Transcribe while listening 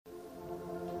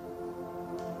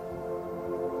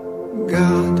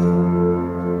God,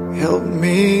 help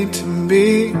me to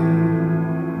be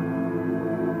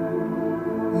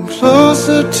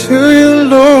closer to you,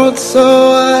 Lord,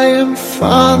 so I am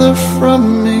farther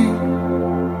from me.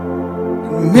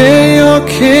 And may your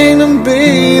kingdom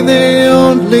be the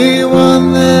only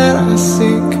one that I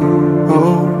seek,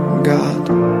 oh God.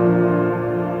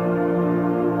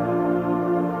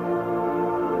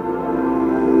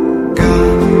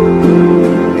 God,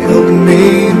 help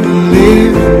me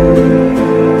believe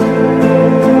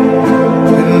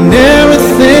when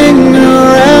everything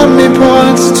around me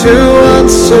points to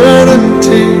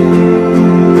uncertainty.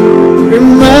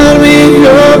 Remind me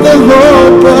of the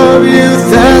hope of you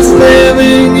that's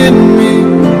living in me,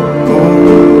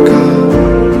 oh God.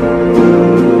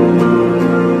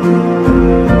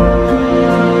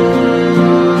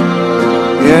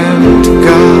 And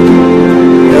God,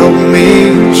 help me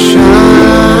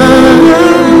shine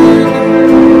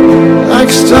like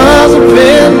stars up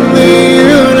in the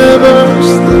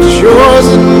universe that's yours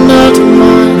and not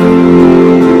mine.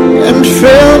 And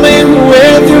fill me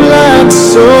with your light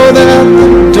so that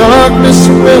the darkness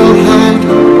will hide,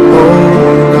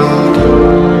 oh God.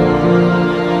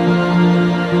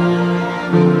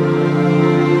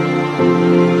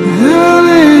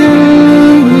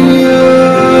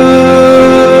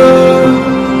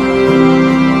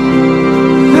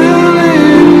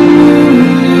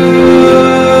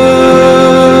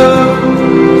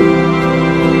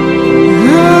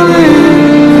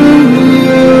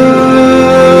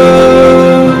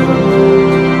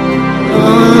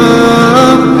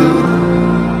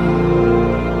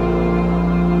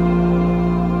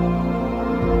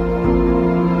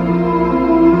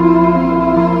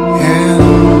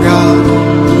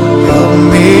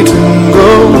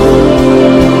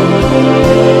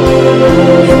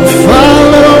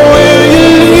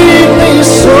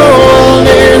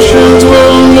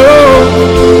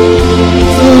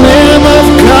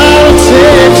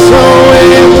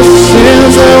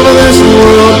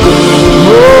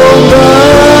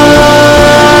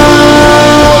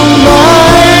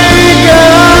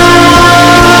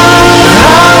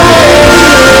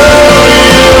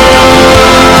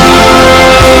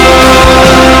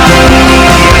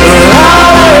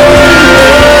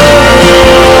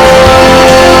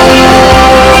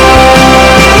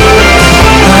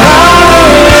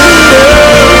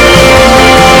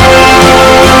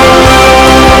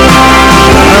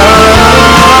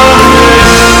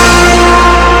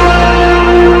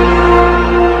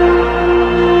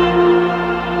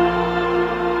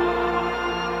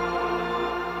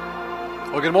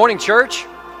 Hallelujah, church.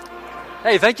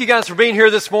 Hey, thank you guys for being here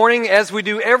this morning. As we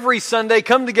do every Sunday,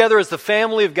 come together as the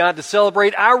family of God to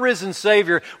celebrate our risen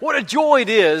Savior. What a joy it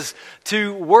is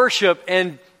to worship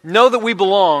and know that we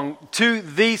belong to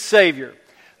the Savior,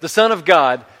 the Son of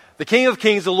God, the King of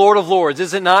Kings, the Lord of Lords,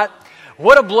 is it not?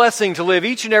 What a blessing to live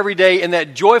each and every day in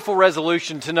that joyful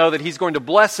resolution to know that He's going to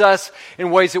bless us in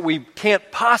ways that we can't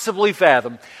possibly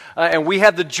fathom. And we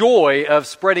have the joy of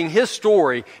spreading His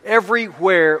story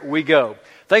everywhere we go.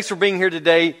 Thanks for being here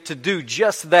today to do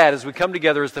just that as we come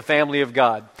together as the family of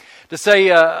God. To say,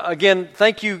 again,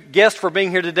 thank you, guests, for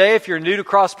being here today. If you're new to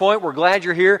Cross Point, we're glad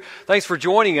you're here. Thanks for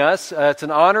joining us. It's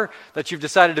an honor that you've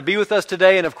decided to be with us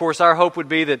today. And, of course, our hope would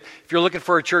be that if you're looking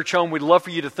for a church home, we'd love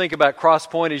for you to think about Cross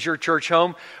Point as your church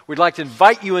home. We'd like to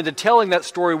invite you into telling that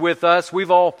story with us.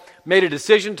 We've all made a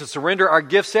decision to surrender our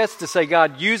gift sets to say,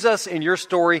 God, use us in your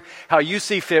story how you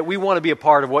see fit. We want to be a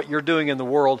part of what you're doing in the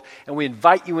world, and we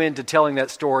invite you into telling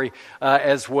that story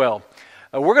as well.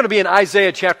 We're going to be in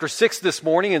Isaiah chapter 6 this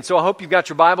morning, and so I hope you've got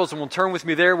your Bibles and will turn with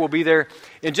me there. We'll be there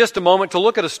in just a moment to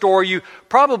look at a story you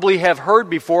probably have heard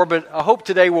before, but I hope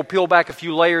today we'll peel back a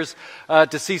few layers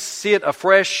to see it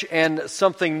afresh and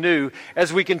something new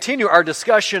as we continue our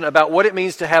discussion about what it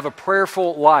means to have a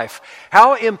prayerful life.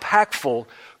 How impactful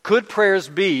could prayers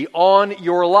be on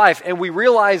your life? And we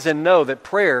realize and know that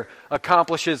prayer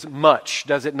accomplishes much,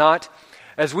 does it not?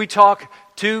 As we talk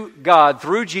to God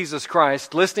through Jesus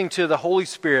Christ, listening to the Holy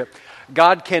Spirit,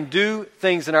 God can do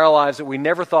things in our lives that we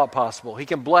never thought possible. He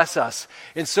can bless us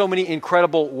in so many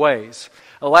incredible ways.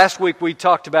 Last week we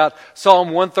talked about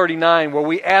Psalm 139, where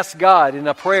we asked God in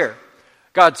a prayer,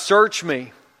 God, search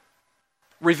me,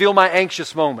 reveal my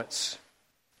anxious moments,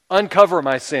 uncover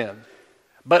my sin,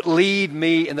 but lead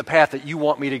me in the path that you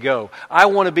want me to go. I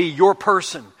want to be your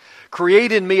person.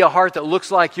 Create in me a heart that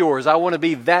looks like yours. I want to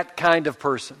be that kind of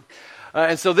person.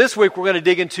 And so this week we're going to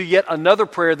dig into yet another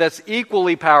prayer that's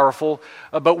equally powerful,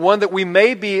 but one that we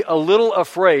may be a little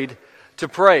afraid to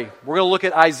pray. We're going to look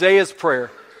at Isaiah's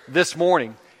prayer this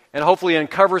morning. and hopefully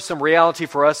uncover some reality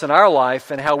for us in our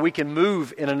life and how we can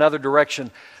move in another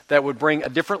direction that would bring a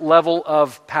different level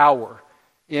of power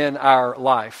in our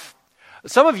life.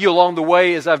 Some of you along the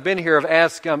way, as I've been here, have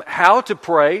asked how to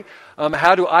pray.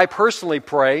 How do I personally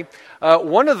pray?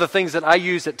 One of the things that I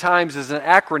use at times is an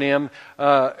acronym.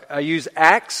 I use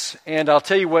ACTS, and I'll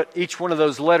tell you what each one of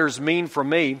those letters mean for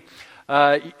me.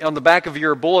 On the back of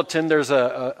your bulletin, there's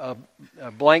a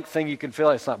blank thing you can fill.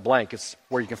 It's not blank. It's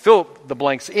where you can fill the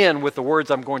blanks in with the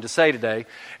words I'm going to say today,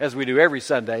 as we do every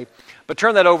Sunday. But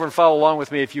turn that over and follow along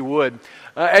with me if you would.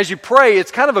 As you pray,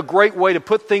 it's kind of a great way to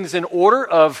put things in order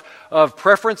of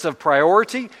preference, of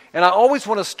priority. And I always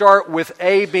want to start with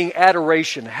A, being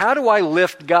adoration. How do I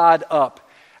lift God up?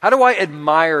 How do I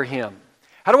admire Him?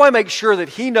 How do I make sure that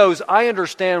He knows I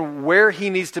understand where He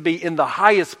needs to be in the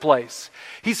highest place?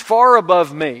 He's far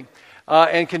above me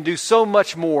and can do so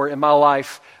much more in my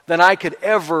life than I could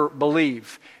ever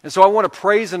believe. And so I want to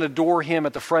praise and adore Him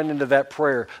at the front end of that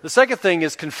prayer. The second thing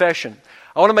is confession.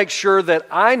 I want to make sure that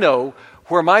I know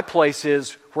where my place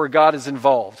is, where God is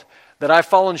involved. That I've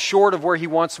fallen short of where He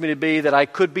wants me to be, that I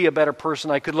could be a better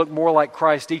person, I could look more like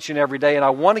Christ each and every day, and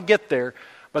I want to get there.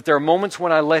 But there are moments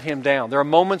when I let Him down. There are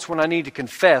moments when I need to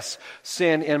confess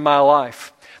sin in my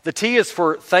life. The T is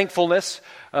for thankfulness,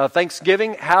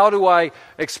 thanksgiving. How do I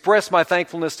express my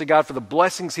thankfulness to God for the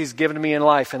blessings He's given to me in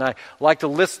life? And I like to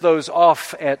list those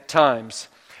off at times.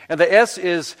 And the S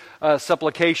is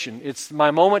supplication. It's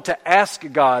my moment to ask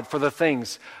God for the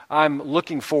things I'm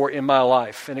looking for in my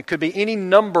life. And it could be any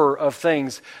number of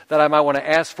things that I might want to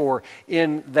ask for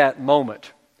in that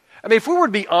moment. I mean, if we were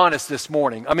to be honest this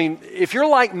morning, I mean, if you're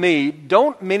like me,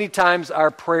 don't many times our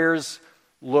prayers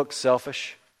look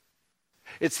selfish?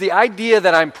 It's the idea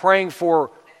that I'm praying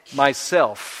for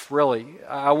myself, really.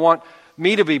 I want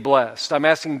me to be blessed. I'm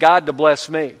asking God to bless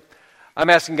me.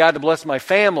 I'm asking God to bless my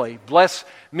family, bless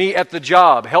me at the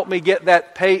job, help me get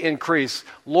that pay increase.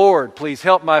 Lord, please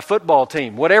help my football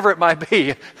team, whatever it might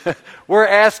be. We're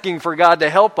asking for God to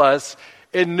help us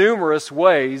in numerous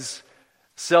ways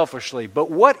selfishly. But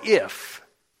what if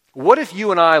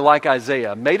you and I, like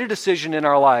Isaiah, made a decision in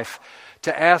our life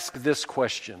to ask this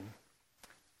question: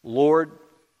 Lord,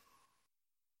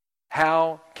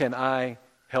 how can I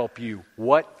help you?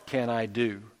 What can I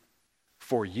do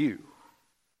for you?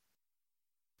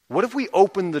 What if we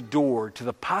open the door to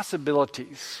the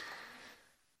possibilities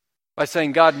by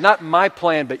saying, God, not my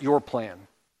plan, but your plan.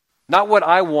 Not what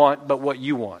I want, but what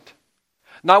you want.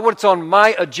 Not what's on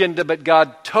my agenda, but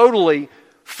God, totally,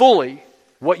 fully,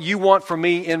 what you want for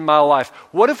me in my life.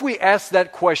 What if we ask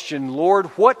that question, Lord,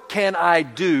 what can I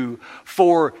do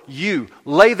for you?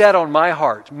 Lay that on my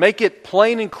heart. Make it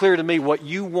plain and clear to me what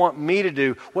you want me to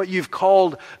do, what you've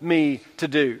called me to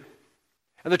do.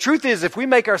 And the truth is, if we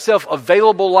make ourselves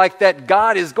available like that,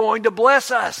 God is going to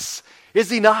bless us. Is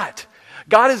He not?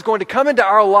 God is going to come into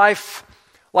our life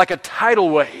like a tidal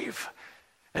wave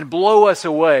and blow us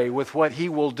away with what He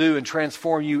will do and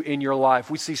transform you in your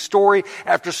life. We see story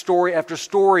after story after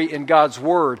story in God's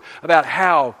Word about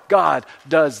how God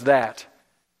does that.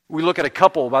 We look at a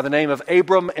couple by the name of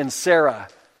Abram and Sarah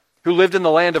who lived in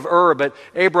the land of Ur, but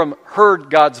Abram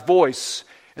heard God's voice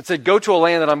and said, go to a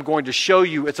land that I'm going to show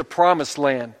you. It's a promised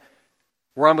land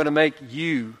where I'm going to make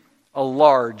you a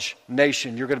large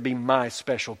nation. You're going to be my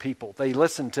special people. They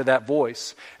listened to that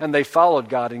voice and they followed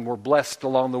God and were blessed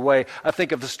along the way. I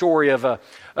think of the story of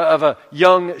a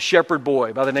young shepherd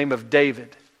boy by the name of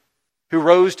David who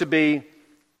rose to be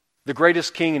the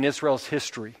greatest king in Israel's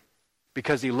history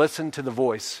because he listened to the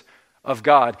voice of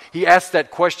God. He asked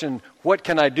that question, what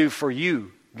can I do for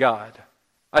you, God?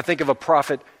 I think of a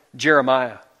prophet,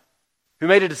 Jeremiah, who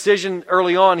made a decision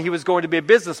early on. He was going to be a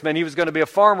businessman. He was going to be a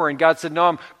farmer. And God said, no,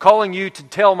 I'm calling you to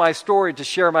tell my story, to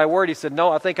share my word. He said,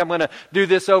 no, I think I'm going to do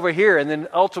this over here. And then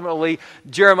ultimately,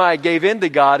 Jeremiah gave in to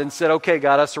God and said, okay,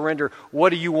 God, I surrender.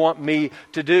 What do you want me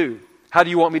to do? How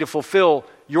do you want me to fulfill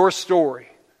your story?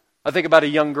 I think about a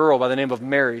young girl by the name of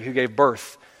Mary who gave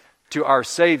birth to our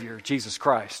Savior, Jesus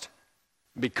Christ.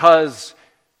 Because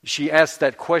she asked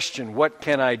that question, what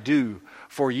can I do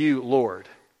for you, Lord?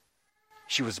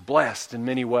 She was blessed in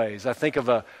many ways. I think of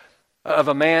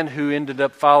a man who ended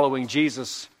up following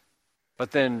Jesus,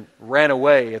 but then ran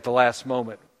away at the last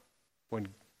moment when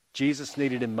Jesus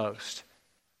needed him most.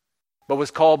 But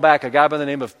was called back, a guy by the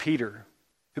name of Peter,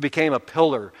 who became a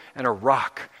pillar and a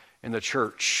rock in the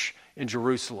church in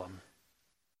Jerusalem.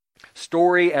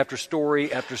 Story after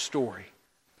story after story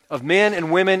of men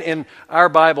and women in our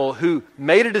Bible who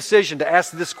made a decision to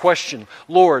ask this question,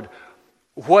 Lord,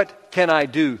 what can I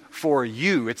do for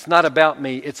you? It's not about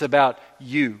me, it's about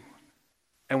you.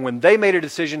 And when they made a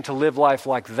decision to live life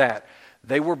like that,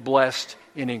 they were blessed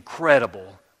in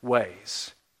incredible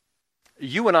ways.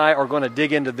 You and I are going to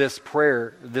dig into this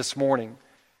prayer this morning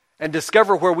and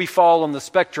discover where we fall on the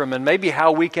spectrum and maybe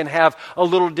how we can have a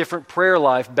little different prayer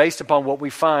life based upon what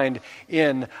we find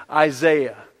in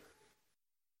Isaiah.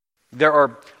 There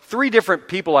are three different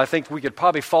people I think we could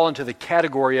probably fall into the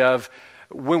category of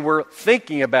when we're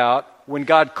thinking about when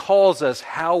God calls us,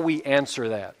 how we answer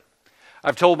that.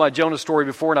 I've told my Jonah story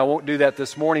before, and I won't do that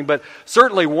this morning, but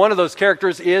certainly one of those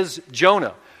characters is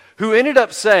Jonah, who ended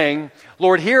up saying,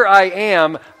 Lord, here I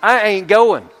am, I ain't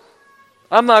going.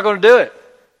 I'm not going to do it.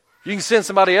 You can send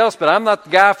somebody else, but I'm not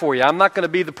the guy for you. I'm not going to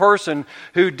be the person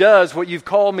who does what you've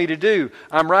called me to do.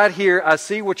 I'm right here, I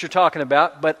see what you're talking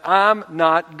about, but I'm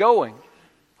not going.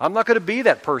 I'm not going to be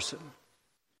that person.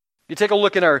 You take a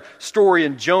look at our story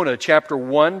in Jonah chapter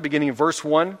 1, beginning in verse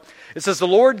 1. It says, the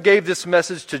Lord gave this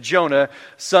message to Jonah,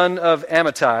 son of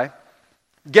Amittai.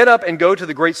 Get up and go to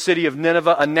the great city of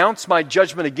Nineveh. Announce my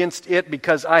judgment against it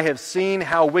because I have seen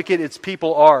how wicked its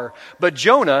people are. But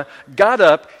Jonah got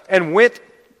up and went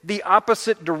the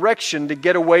opposite direction to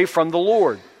get away from the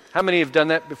Lord. How many have done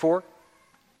that before?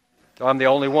 Oh, I'm the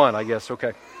only one, I guess. Okay.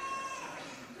 I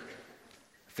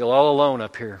feel all alone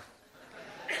up here.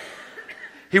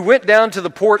 He went down to the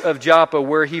port of Joppa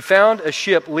where he found a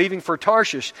ship leaving for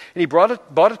Tarshish, and he bought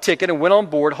a ticket and went on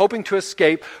board, hoping to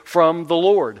escape from the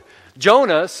Lord.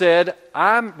 Jonah said,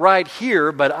 I'm right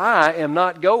here, but I am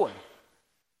not going.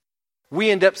 We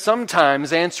end up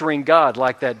sometimes answering God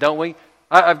like that, don't we?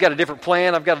 I've got a different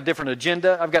plan, I've got a different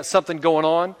agenda, I've got something going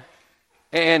on,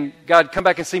 and God, come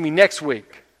back and see me next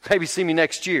week, maybe see me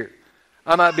next year.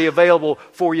 I might be available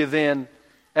for you then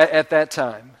at that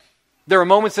time. There are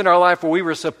moments in our life where we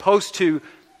were supposed to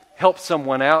help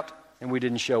someone out and we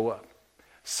didn't show up.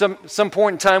 Some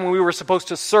point in time when we were supposed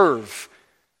to serve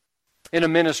in a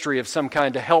ministry of some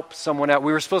kind to help someone out.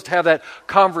 We were supposed to have that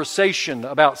conversation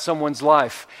about someone's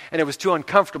life and it was too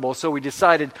uncomfortable, so we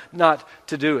decided not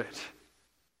to do it.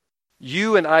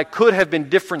 You and I could have been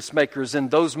difference makers in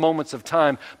those moments of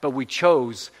time, but we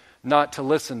chose not to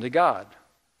listen to God.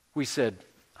 We said,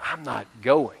 I'm not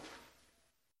going.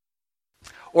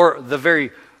 Or the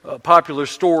very popular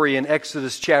story in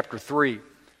Exodus chapter 3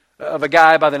 of a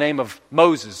guy by the name of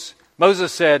Moses.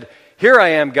 Moses said, here I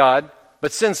am, God,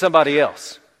 but send somebody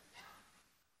else.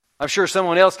 I'm sure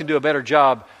someone else can do a better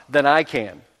job than I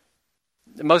can.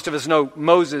 Most of us know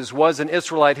Moses was an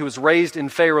Israelite who was raised in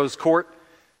Pharaoh's court.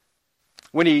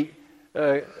 When he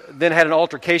then had an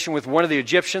altercation with one of the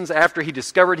Egyptians after he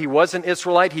discovered he was an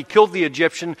Israelite, he killed the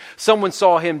Egyptian. Someone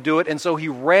saw him do it, and so he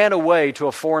ran away to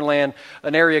a foreign land,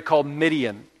 an area called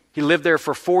Midian. He lived there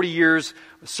for 40 years,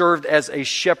 served as a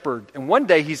shepherd. And one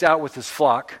day he's out with his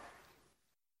flock,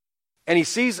 and he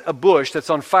sees a bush that's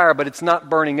on fire, but it's not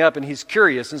burning up, and he's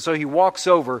curious. And so he walks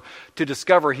over to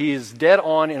discover he is dead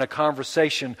on in a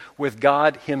conversation with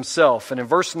God himself. And in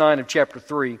verse 9 of chapter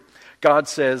 3, God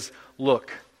says,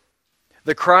 look,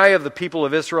 the cry of the people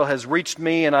of Israel has reached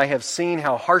me, and I have seen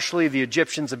how harshly the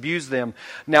Egyptians abuse them.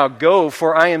 Now go,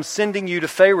 for I am sending you to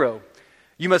Pharaoh.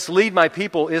 You must lead my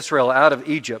people Israel out of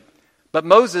Egypt. But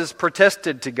Moses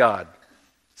protested to God.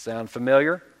 Sound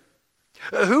familiar?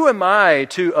 Who am I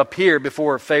to appear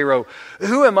before Pharaoh?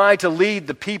 Who am I to lead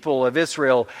the people of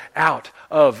Israel out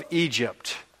of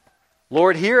Egypt?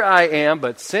 Lord, here I am,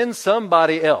 but send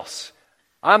somebody else.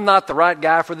 I'm not the right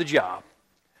guy for the job.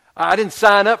 I didn't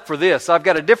sign up for this. I've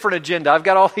got a different agenda. I've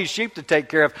got all these sheep to take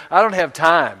care of. I don't have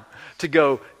time to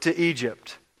go to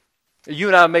Egypt. You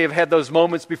and I may have had those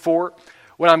moments before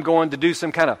when I'm going to do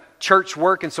some kind of church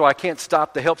work and so I can't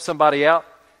stop to help somebody out.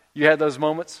 You had those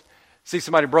moments? See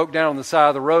somebody broke down on the side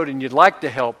of the road and you'd like to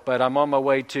help, but I'm on my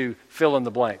way to fill in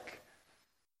the blank.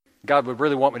 God would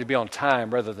really want me to be on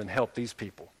time rather than help these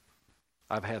people.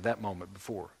 I've had that moment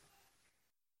before.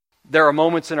 There are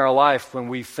moments in our life when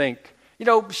we think, you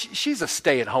know, she's a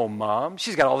stay-at-home mom.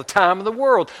 She's got all the time in the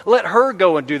world. Let her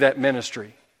go and do that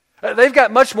ministry. They've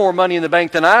got much more money in the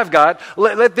bank than I've got.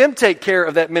 Let them take care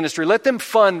of that ministry. Let them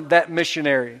fund that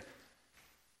missionary.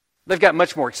 They've got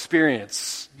much more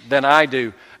experience than I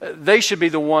do. They should be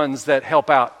the ones that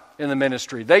help out in the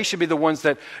ministry. They should be the ones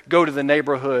that go to the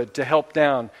neighborhood to help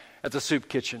down at the soup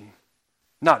kitchen.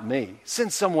 Not me.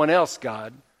 Send someone else,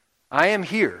 God. I am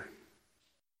here.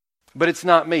 But it's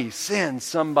not me. Send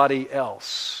somebody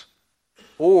else.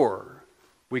 Or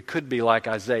we could be like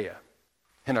Isaiah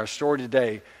in our story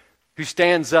today, who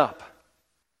stands up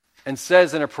and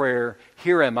says in a prayer,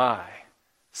 here am I,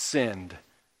 send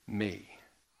me.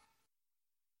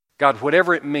 God,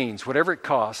 whatever it means, whatever it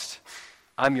costs,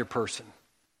 I'm your person.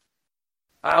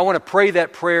 I want to pray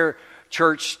that prayer,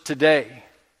 church, today.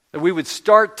 That we would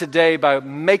start today by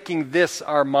making this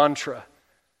our mantra.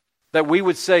 That we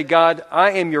would say, God,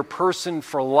 I am your person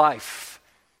for life.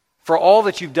 For all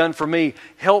that you've done for me,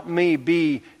 help me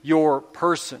be your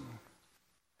person.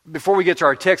 Before we get to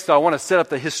our text, though, I want to set up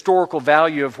the historical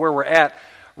value of where we're at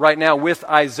right now with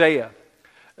Isaiah.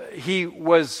 He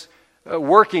was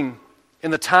working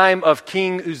in the time of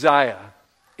King Uzziah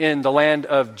in the land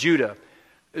of Judah.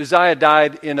 Uzziah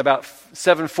died in about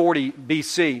 740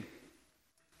 BC.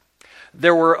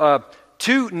 There were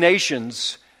two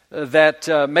nations that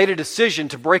made a decision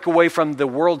to break away from the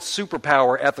world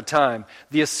superpower at the time.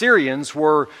 The Assyrians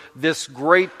were this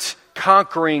great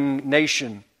conquering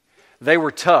nation. They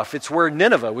were tough. It's where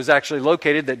Nineveh was actually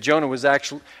located that Jonah was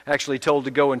actually told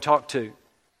to go and talk to.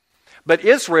 But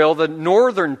Israel, the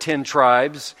northern 10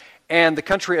 tribes, and the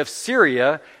country of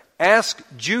Syria asked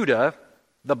Judah,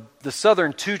 the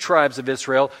southern 2 tribes of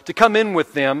Israel, to come in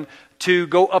with them to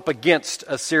go up against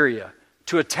Assyria,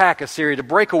 to attack Assyria, to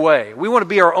break away. We want to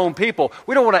be our own people.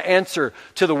 We don't want to answer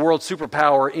to the world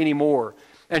superpower anymore.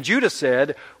 And Judah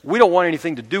said, we don't want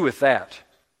anything to do with that.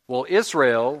 Well,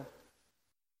 Israel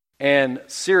and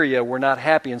Syria were not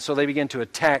happy, and so they began to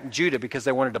attack Judah because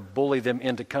they wanted to bully them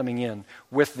into coming in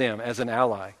with them as an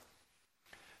ally.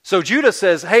 So Judah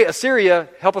says, hey, Assyria,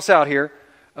 help us out here.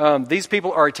 These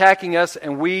people are attacking us,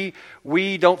 and we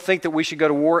don't think that we should go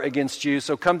to war against you,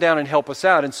 so come down and help us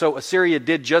out. And so Assyria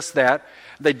did just that.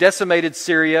 They decimated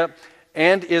Syria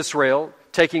and Israel,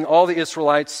 taking all the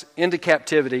Israelites into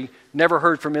captivity, never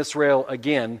heard from Israel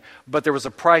again, but there was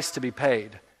a price to be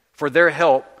paid. For their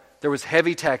help, there was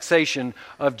heavy taxation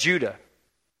of Judah.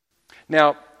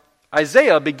 Now,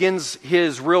 Isaiah begins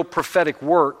his real prophetic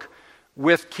work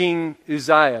with King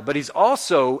Uzziah, but he's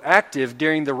also active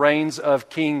during the reigns of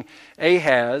King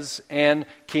Ahaz and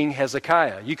King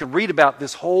Hezekiah. You can read about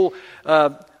this whole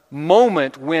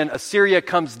moment when Assyria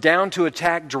comes down to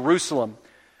attack Jerusalem,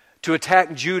 to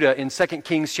attack Judah in 2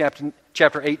 Kings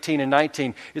chapter 18 and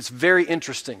 19. It's very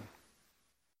interesting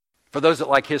for those that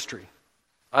like history.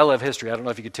 I love history. I don't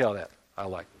know if you could tell that. I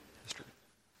like history.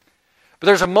 But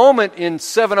there's a moment in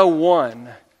 701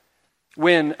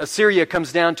 when Assyria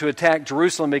comes down to attack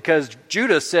Jerusalem because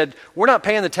Judah said, we're not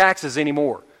paying the taxes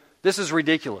anymore. This is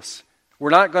ridiculous. We're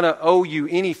not going to owe you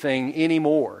anything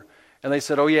anymore. And they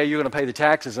said, oh yeah, you're going to pay the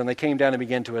taxes. And they came down and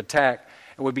began to attack.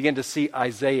 And we begin to see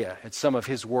Isaiah at some of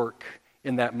his work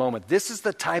in that moment. This is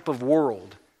the type of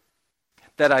world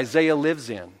that Isaiah lives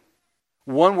in.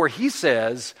 One where he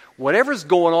says, whatever's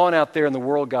going on out there in the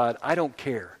world, God, I don't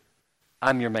care.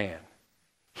 I'm your man.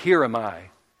 Here am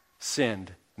I.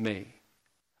 Send me.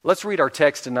 Let's read our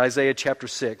text in Isaiah chapter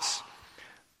 6,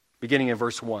 beginning in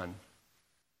verse 1.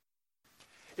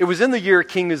 It was in the year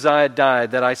King Uzziah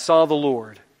died that I saw the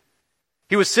Lord.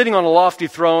 He was sitting on a lofty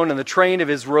throne, and the train of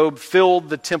his robe filled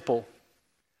the temple.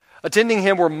 Attending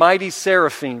him were mighty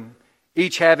seraphim,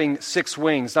 each having 6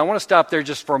 wings. Now, I want to stop there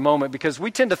just for a moment because we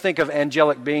tend to think of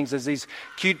angelic beings as these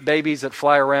cute babies that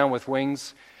fly around with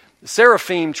wings.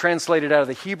 Seraphim, translated out of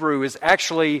the Hebrew, is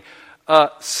actually a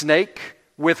snake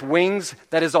with wings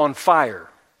that is on fire.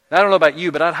 Now, I don't know about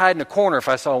you, but I'd hide in a corner if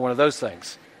I saw one of those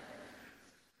things.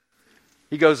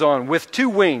 He goes on, with 2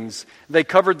 wings they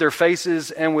covered their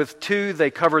faces, and with 2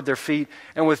 they covered their feet,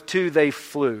 and with 2 they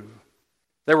flew.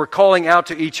 They were calling out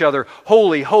to each other,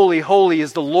 holy, holy, holy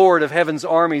is the Lord of heaven's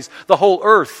armies. The whole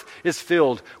earth is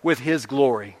filled with his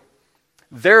glory.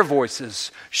 Their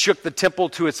voices shook the temple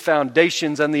to its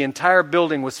foundations, and the entire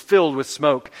building was filled with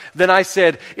smoke. Then I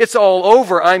said, it's all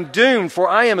over. I'm doomed, for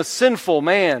I am a sinful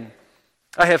man.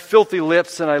 I have filthy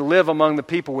lips, and I live among the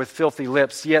people with filthy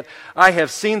lips. Yet I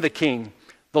have seen the King,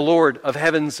 the Lord of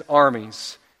heaven's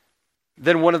armies.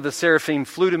 Then one of the seraphim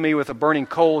flew to me with a burning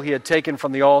coal he had taken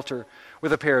from the altar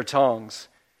with a pair of tongs.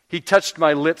 He touched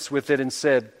my lips with it and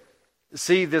said,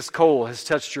 see, this coal has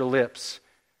touched your lips.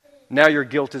 Now your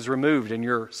guilt is removed and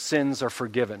your sins are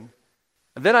forgiven.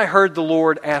 And then I heard the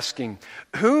Lord asking,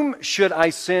 whom should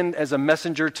I send as a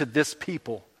messenger to this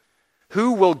people?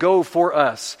 Who will go for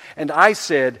us? And I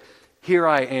said, here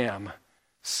I am,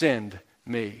 send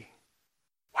me.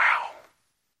 Wow.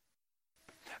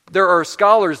 There are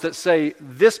scholars that say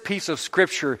this piece of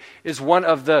Scripture is one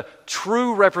of the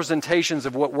true representations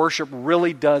of what worship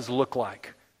really does look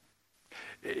like.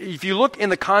 If you look in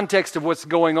the context of what's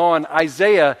going on,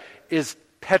 Isaiah is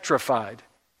petrified.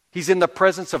 He's in the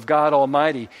presence of God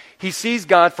Almighty. He sees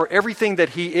God for everything that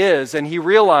he is, and he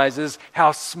realizes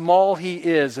how small he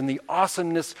is in the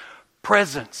awesomeness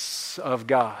presence of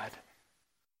God.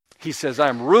 He says,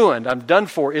 I'm ruined, I'm done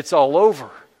for, it's all over.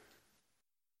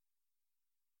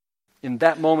 In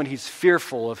that moment, he's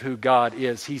fearful of who God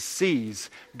is. He sees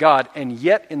God, and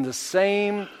yet in the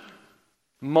same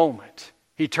moment,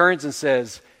 he turns and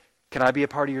says, Can I be a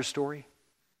part of your story?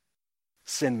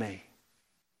 Send me.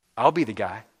 I'll be the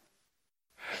guy.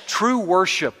 True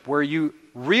worship, where you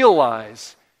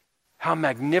realize how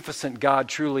magnificent God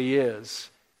truly is,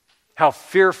 how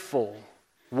fearful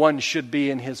one should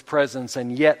be in His presence,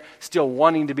 and yet still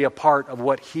wanting to be a part of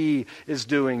what He is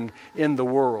doing in the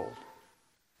world.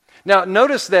 Now,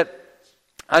 notice that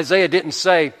Isaiah didn't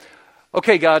say,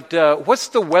 okay, God, what's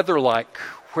the weather like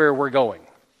where we're going?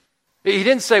 He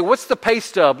didn't say, what's the pay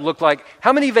stub look like?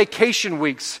 How many vacation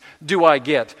weeks do I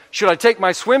get? Should I take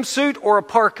my swimsuit or a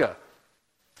parka?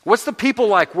 What's the people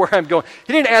like where I'm going?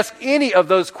 He didn't ask any of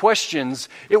those questions.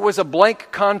 It was a blank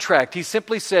contract. He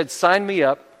simply said, sign me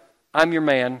up. I'm your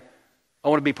man. I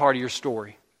want to be part of your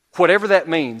story. Whatever that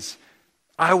means,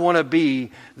 I want to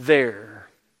be there.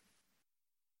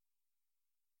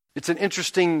 It's an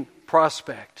interesting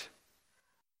prospect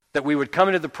that we would come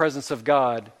into the presence of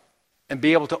God and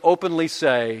be able to openly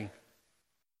say,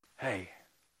 hey,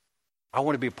 I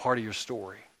want to be a part of your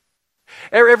story.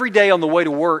 Every day on the way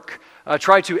to work, I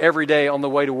try to every day on the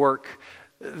way to work,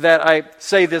 that I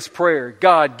say this prayer: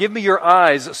 God, give me your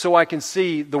eyes so I can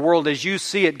see the world as you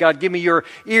see it. God, give me your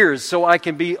ears so I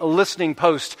can be a listening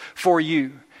post for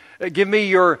you. Give me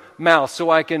your mouth so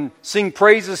I can sing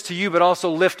praises to you, but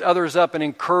also lift others up and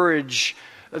encourage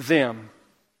them.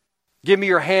 Give me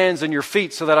your hands and your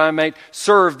feet so that I may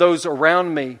serve those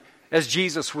around me as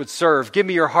Jesus would serve. Give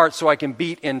me your heart so I can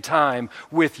beat in time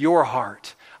with your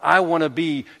heart. I want to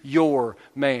be your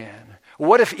man.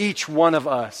 What if each one of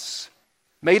us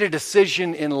made a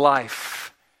decision in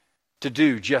life to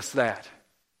do just that?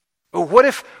 Or what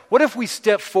if we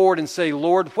step forward and say,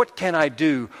 Lord, what can I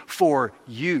do for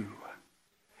you?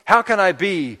 How can I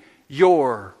be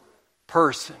your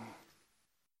person?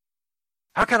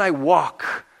 How can I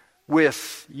walk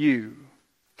with you?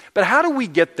 But how do we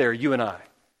get there, you and I?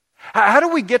 How do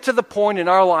we get to the point in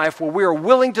our life where we are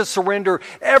willing to surrender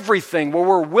everything, where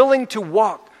we're willing to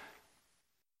walk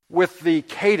with the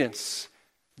cadence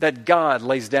that God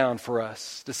lays down for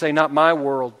us? To say, not my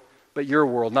world, but your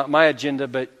world. Not my agenda,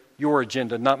 but your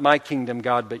agenda. Not my kingdom,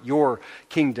 God, but your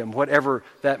kingdom, whatever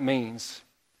that means.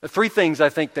 Three things I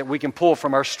think that we can pull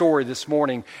from our story this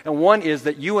morning. And one is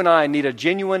that you and I need a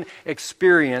genuine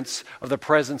experience of the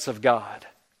presence of God.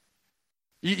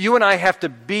 You and I have to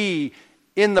be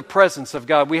in the presence of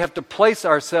God. We have to place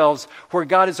ourselves where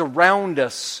God is around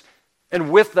us and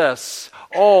with us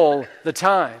all the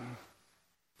time.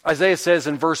 Isaiah says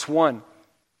in verse 1,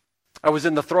 I was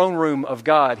in the throne room of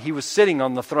God. He was sitting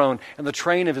on the throne, and the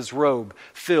train of his robe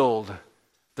filled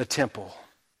the temple.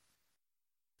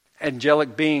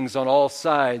 Angelic beings on all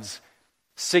sides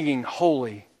singing,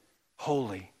 holy,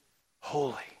 holy,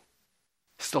 holy.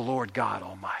 It's the Lord God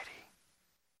Almighty.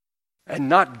 And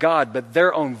not God, but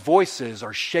their own voices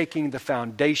are shaking the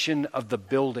foundation of the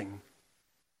building.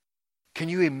 Can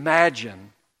you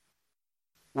imagine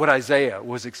what Isaiah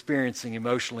was experiencing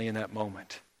emotionally in that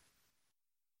moment?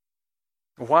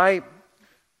 Why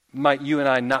might you and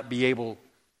I not be able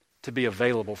to be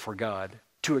available for God,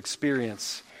 to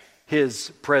experience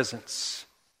His presence?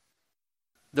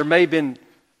 There may have been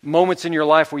moments in your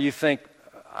life where you think,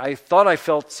 I thought I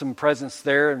felt some presence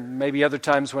there, and maybe other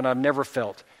times when I've never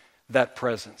felt that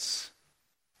presence.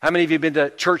 How many of you have been to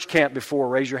church camp before?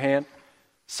 Raise your hand.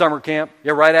 Summer camp.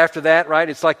 Yeah, right after that, right?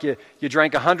 It's like you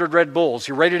drank 100 Red Bulls.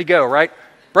 You're ready to go, right?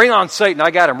 Bring on Satan.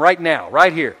 I got him right now,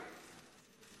 right here.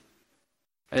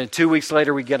 And then 2 weeks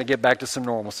later, we got to get back to some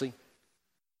normalcy.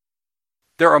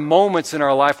 There are moments in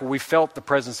our life where we felt the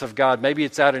presence of God. Maybe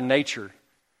it's out in nature.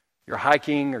 You're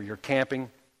hiking or you're camping,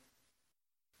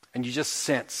 and you just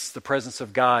sense the presence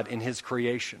of God in His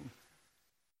creation.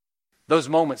 Those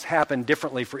moments happen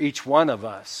differently for each one of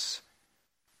us,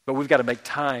 but we've got to make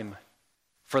time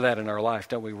for that in our life,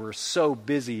 don't we? We're so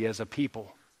busy as a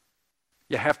people.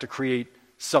 You have to create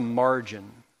some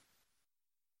margin.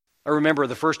 I remember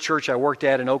the first church I worked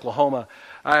at in Oklahoma,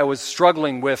 I was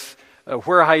struggling with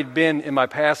where I had been in my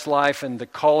past life and the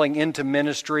calling into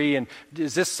ministry, and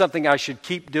is this something I should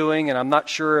keep doing? And I'm not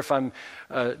sure if I'm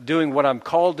doing what I'm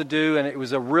called to do, and it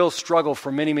was a real struggle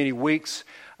for many, many weeks.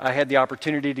 I had the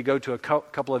opportunity to go to a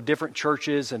couple of different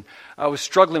churches, and I was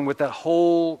struggling with that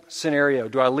whole scenario.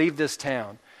 Do I leave this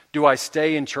town? Do I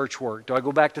stay in church work? Do I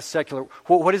go back to secular?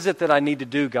 What is it that I need to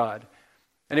do, God?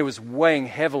 And it was weighing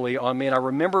heavily on me. And I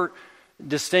remember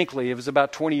distinctly, it was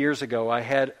about 20 years ago, I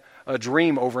had a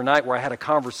dream overnight where I had a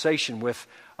conversation with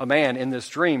a man in this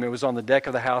dream. It was on the deck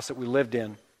of the house that we lived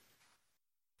in.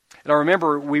 And I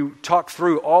remember we talked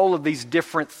through all of these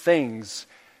different things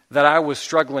that I was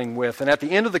struggling with. And at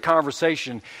the end of the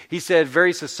conversation, he said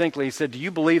very succinctly, he said, do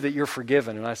you believe that you're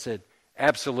forgiven? And I said,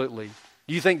 absolutely.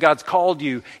 Do you think God's called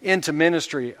you into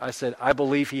ministry? I said, I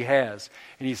believe He has.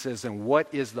 And he says, then what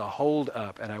is the hold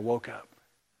up? And I woke up.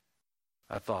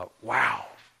 I thought, wow.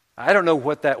 I don't know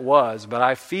what that was, but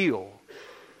I feel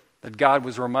that God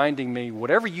was reminding me,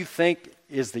 whatever you think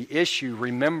is the issue,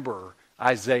 remember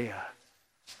Isaiah.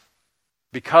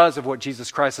 Because of what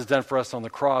Jesus Christ has done for us on the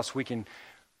cross, we can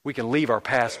leave our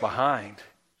past behind.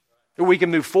 We can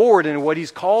move forward into what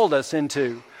He's called us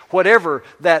into, whatever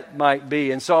that might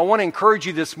be. And so I want to encourage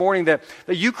you this morning that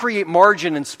you create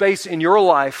margin and space in your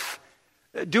life.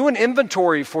 Do an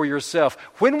inventory for yourself.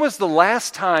 When was the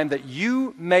last time that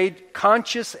you made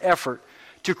conscious effort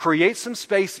to create some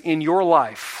space in your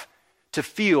life to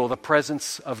feel the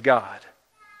presence of God?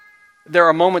 There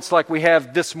are moments like we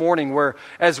have this morning where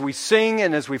as we sing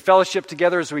and as we fellowship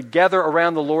together, as we gather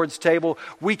around the Lord's table,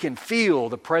 we can feel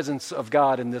the presence of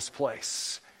God in this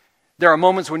place. There are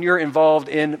moments when you're involved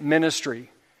in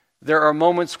ministry. There are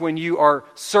moments when you are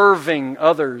serving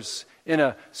others in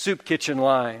a soup kitchen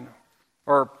line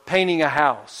or painting a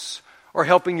house or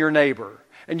helping your neighbor,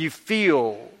 and you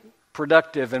feel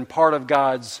productive and part of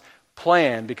God's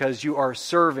plan because you are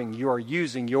serving, you are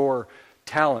using your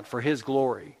talent for His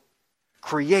glory.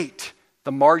 Create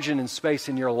the margin and space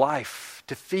in your life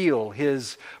to feel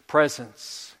His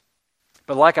presence.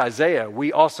 But like Isaiah,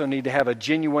 we also need to have a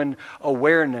genuine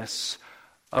awareness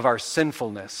of our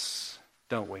sinfulness,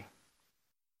 don't we?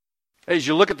 As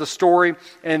you look at the story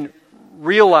and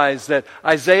realize that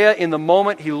Isaiah, in the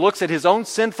moment, he looks at his own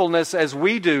sinfulness as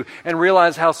we do and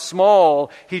realize how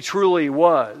small he truly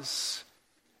was.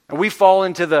 And we fall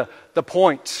into the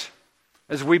point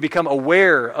as we become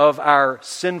aware of our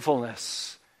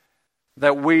sinfulness,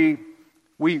 that we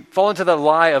fall into the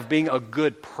lie of being a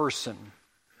good person.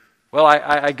 Well,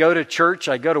 I go to church,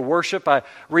 I go to worship, I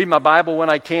read my Bible when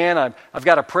I can, I've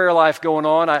got a prayer life going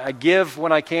on, I give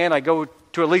when I can, I go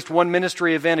to at least one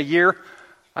ministry event a year.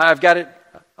 I've got it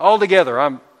all together.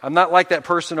 I'm not like that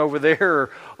person over there or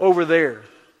over there.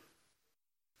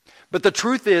 But the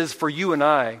truth is for you and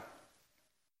I,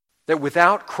 that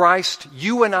without Christ,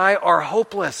 you and I are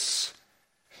hopeless.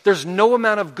 There's no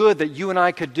amount of good that you and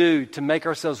I could do to make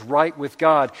ourselves right with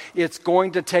God. It's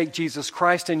going to take Jesus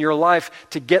Christ in your life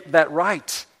to get that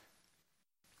right.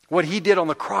 What He did on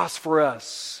the cross for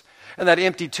us. And that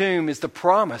empty tomb is the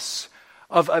promise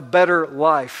of a better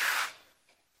life.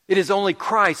 It is only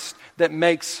Christ that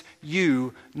makes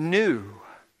you new.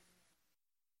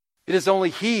 It is only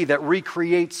He that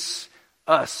recreates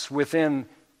us within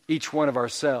each one of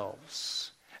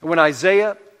ourselves. And when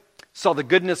Isaiah saw the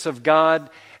goodness of God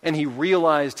and he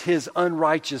realized his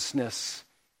unrighteousness,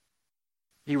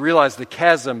 he realized the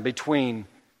chasm between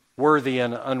worthy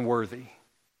and unworthy.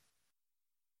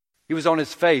 He was on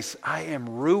his face, I am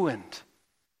ruined.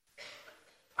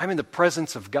 I'm in the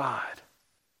presence of God.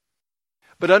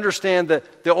 But understand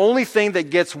that the only thing that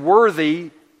gets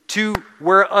worthy to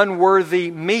where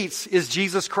unworthy meets is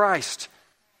Jesus Christ.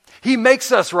 He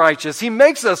makes us righteous. He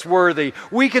makes us worthy.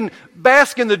 We can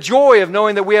bask in the joy of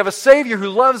knowing that we have a Savior who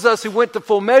loves us, who went to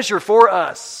full measure for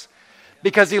us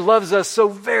because He loves us so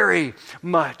very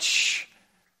much.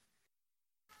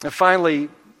 And finally,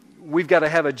 we've got to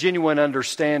have a genuine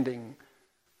understanding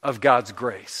of God's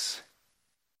grace,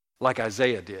 like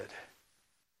Isaiah did.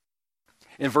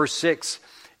 In verse 6,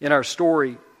 in our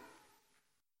story,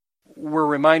 we're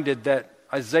reminded that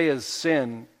Isaiah's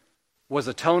sin was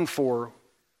atoned for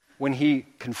when he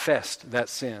confessed that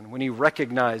sin, when he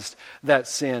recognized that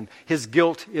sin. His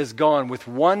guilt is gone. With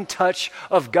one touch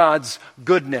of God's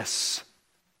goodness,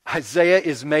 Isaiah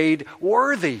is made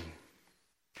worthy.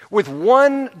 With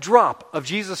one drop of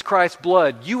Jesus Christ's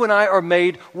blood, you and I are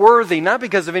made worthy, not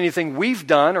because of anything we've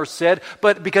done or said,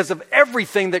 but because of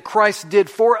everything that Christ did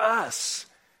for us.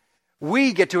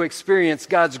 We get to experience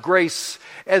God's grace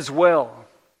as well.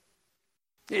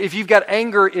 If you've got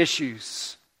anger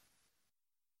issues,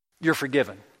 you're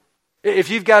forgiven.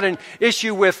 If you've got an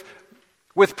issue with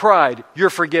pride, you're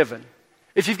forgiven.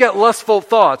 If you've got lustful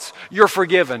thoughts, you're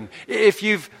forgiven. If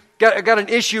you've got an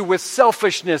issue with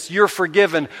selfishness, you're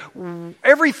forgiven.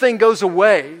 Everything goes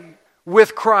away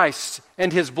with Christ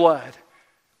and His blood.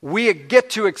 We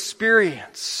get to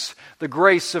experience the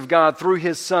grace of God through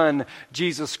His Son,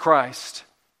 Jesus Christ.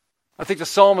 I think the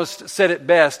psalmist said it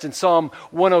best in Psalm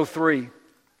 103,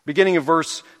 beginning of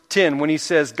verse 10, when he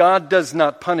says, God does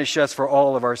not punish us for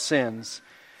all of our sins.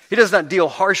 He does not deal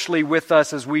harshly with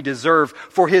us as we deserve,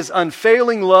 for His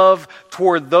unfailing love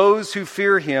toward those who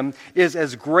fear Him is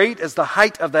as great as the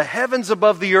height of the heavens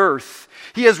above the earth.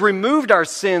 He has removed our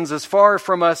sins as far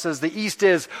from us as the east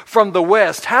is from the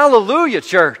west. Hallelujah,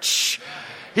 church!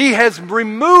 He has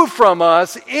removed from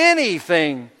us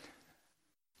anything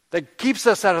that keeps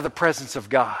us out of the presence of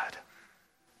God.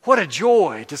 What a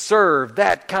joy to serve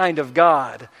that kind of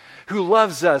God who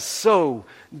loves us so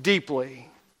deeply.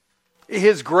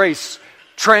 His grace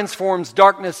transforms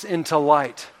darkness into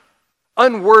light,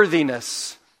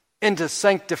 unworthiness into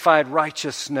sanctified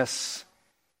righteousness.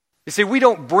 You see, we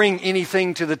don't bring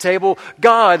anything to the table.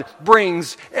 God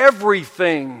brings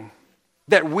everything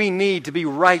that we need to be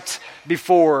right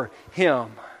before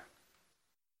Him.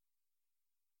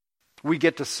 We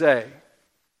get to say,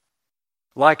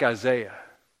 like Isaiah,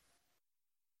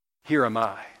 "Here am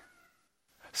I,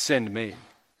 send me."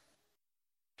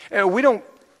 And we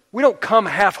don't come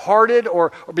half-hearted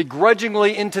or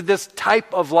begrudgingly into this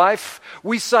type of life.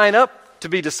 We sign up to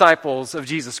be disciples of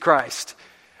Jesus Christ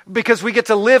because we get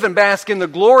to live and bask in the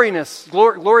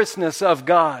gloriousness of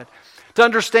God, to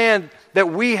understand that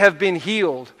we have been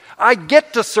healed. I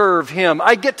get to serve Him.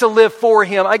 I get to live for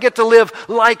Him. I get to live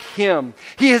like Him.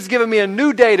 He has given me a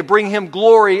new day to bring Him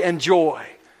glory and joy.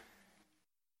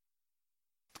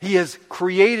 He has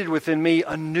created within me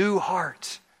a new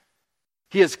heart.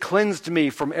 He has cleansed me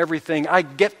from everything. I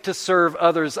get to serve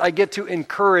others. I get to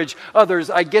encourage others.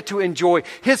 I get to enjoy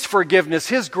His forgiveness,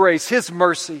 His grace, His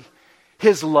mercy,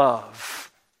 His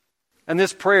love. And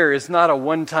this prayer is not a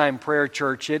one-time prayer,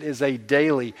 church. It is a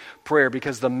daily prayer,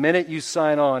 because the minute you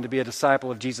sign on to be a disciple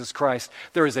of Jesus Christ,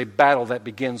 there is a battle that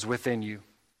begins within you.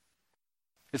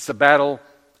 It's the battle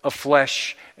of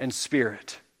flesh and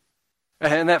spirit.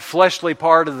 And that fleshly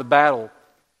part of the battle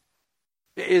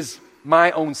is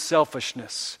my own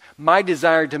selfishness, my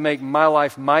desire to make my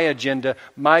life, my agenda,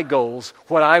 my goals,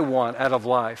 what I want out of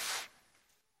life.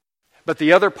 But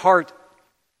the other part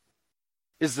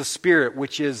is the spirit,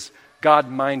 which is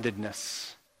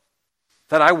God-mindedness.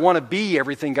 That I want to be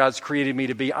everything God's created me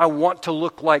to be. I want to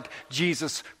look like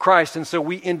Jesus Christ. And so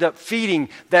we end up feeding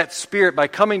that spirit by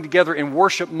coming together in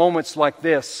worship moments like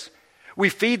this. We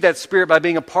feed that spirit by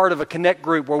being a part of a connect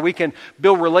group where we can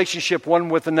build relationship one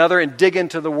with another and dig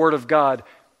into the Word of God.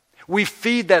 We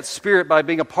feed that spirit by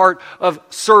being a part of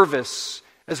service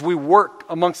as we work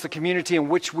amongst the community in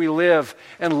which we live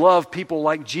and love people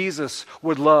like Jesus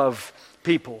would love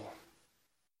people.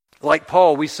 Like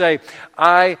Paul, we say,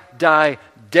 I die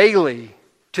daily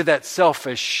to that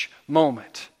selfish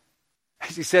moment.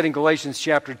 As he said in Galatians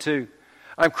chapter 2,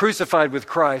 I'm crucified with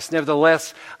Christ.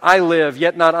 Nevertheless, I live,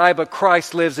 yet not I, but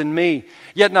Christ lives in me.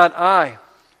 Yet not I,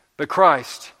 but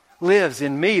Christ lives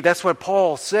in me. That's what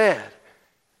Paul said.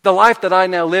 The life that I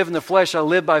now live in the flesh, I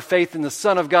live by faith in the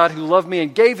Son of God who loved me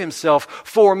and gave Himself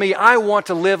for me. I want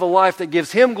to live a life that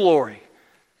gives Him glory.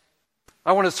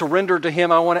 I want to surrender to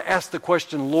Him. I want to ask the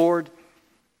question, Lord,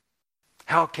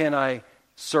 how can I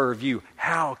serve You?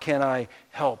 How can I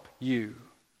help You?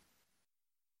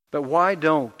 But why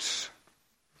don't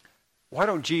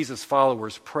Jesus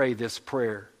followers pray this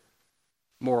prayer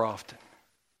more often?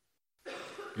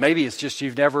 Maybe it's just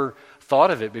you've never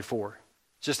thought of it before.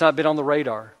 It's just not been on the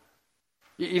radar.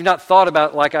 You've not thought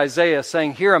about, like Isaiah,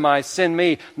 saying, here am I, send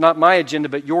me, not my agenda,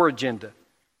 but Your agenda.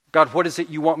 God, what is it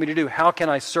You want me to do? How can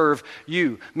I serve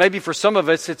You? Maybe for some of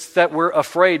us, it's that we're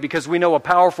afraid because we know a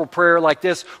powerful prayer like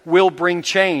this will bring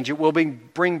change. It will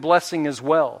bring blessing as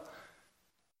well.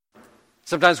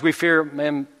 Sometimes we fear,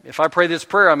 man, if I pray this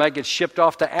prayer, I might get shipped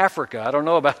off to Africa. I don't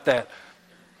know about that.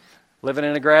 Living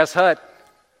in a grass hut.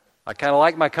 I kind of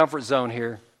like my comfort zone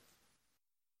here.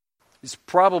 It's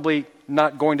probably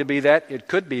not going to be that. It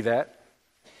could be that.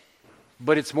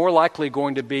 But it's more likely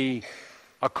going to be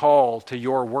a call to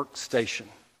your workstation,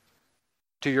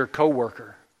 to your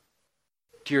coworker,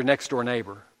 to your next door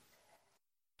neighbor,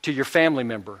 to your family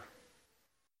member,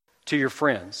 to your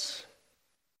friends,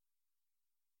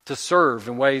 to serve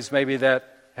in ways maybe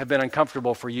that have been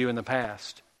uncomfortable for you in the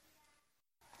past.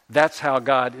 That's how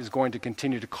God is going to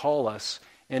continue to call us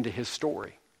into His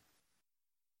story.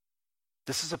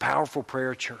 This is a powerful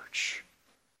prayer, church.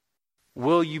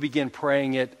 Will you begin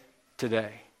praying it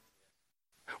today?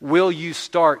 Will you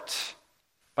start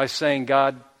by saying,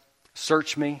 God,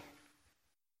 search me,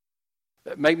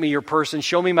 make me Your person,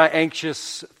 show me my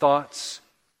anxious thoughts,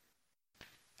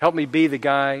 help me be the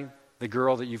guy, the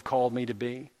girl that You've called me to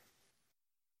be.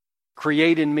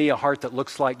 Create in me a heart that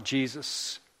looks like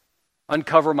Jesus.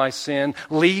 Uncover my sin.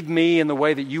 Lead me in the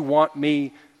way that You want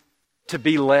me to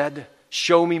be led.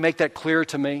 Show me, make that clear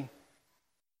to me.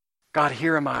 God,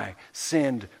 here am I.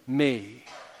 Send me.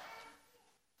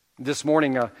 This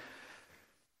morning,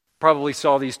 probably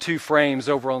saw these two frames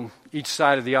over on each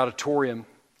side of the auditorium.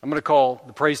 I'm going to call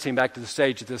the praise team back to the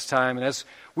stage at this time. And as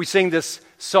we sing this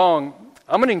song,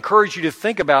 I'm going to encourage you to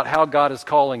think about how God is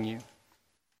calling you.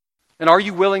 And are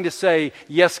you willing to say,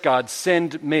 yes, God,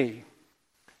 send me?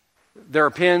 There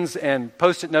are pens and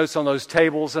Post-it notes on those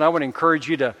tables, and I would encourage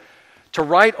you to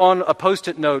write on a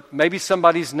Post-it note maybe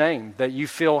somebody's name that you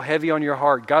feel heavy on your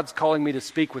heart. God's calling me to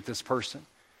speak with this person.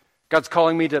 God's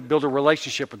calling me to build a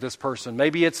relationship with this person.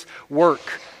 Maybe it's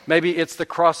work. Maybe it's the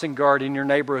crossing guard in your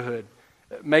neighborhood.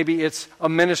 Maybe it's a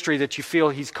ministry that you feel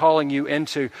He's calling you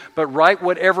into. But write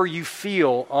whatever you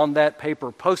feel on that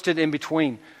paper. Post it in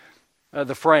between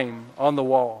the frame on the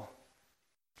wall.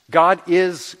 God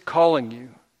is calling you.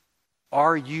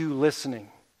 Are you listening?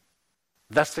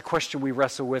 That's the question we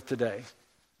wrestle with today.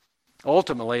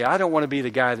 Ultimately, I don't want to be the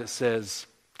guy that says,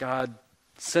 God,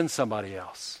 send somebody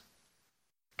else.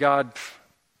 God,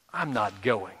 I'm not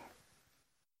going.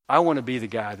 I want to be the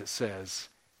guy that says,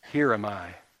 here am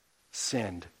I,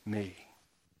 send me.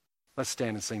 Let's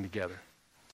stand and sing together.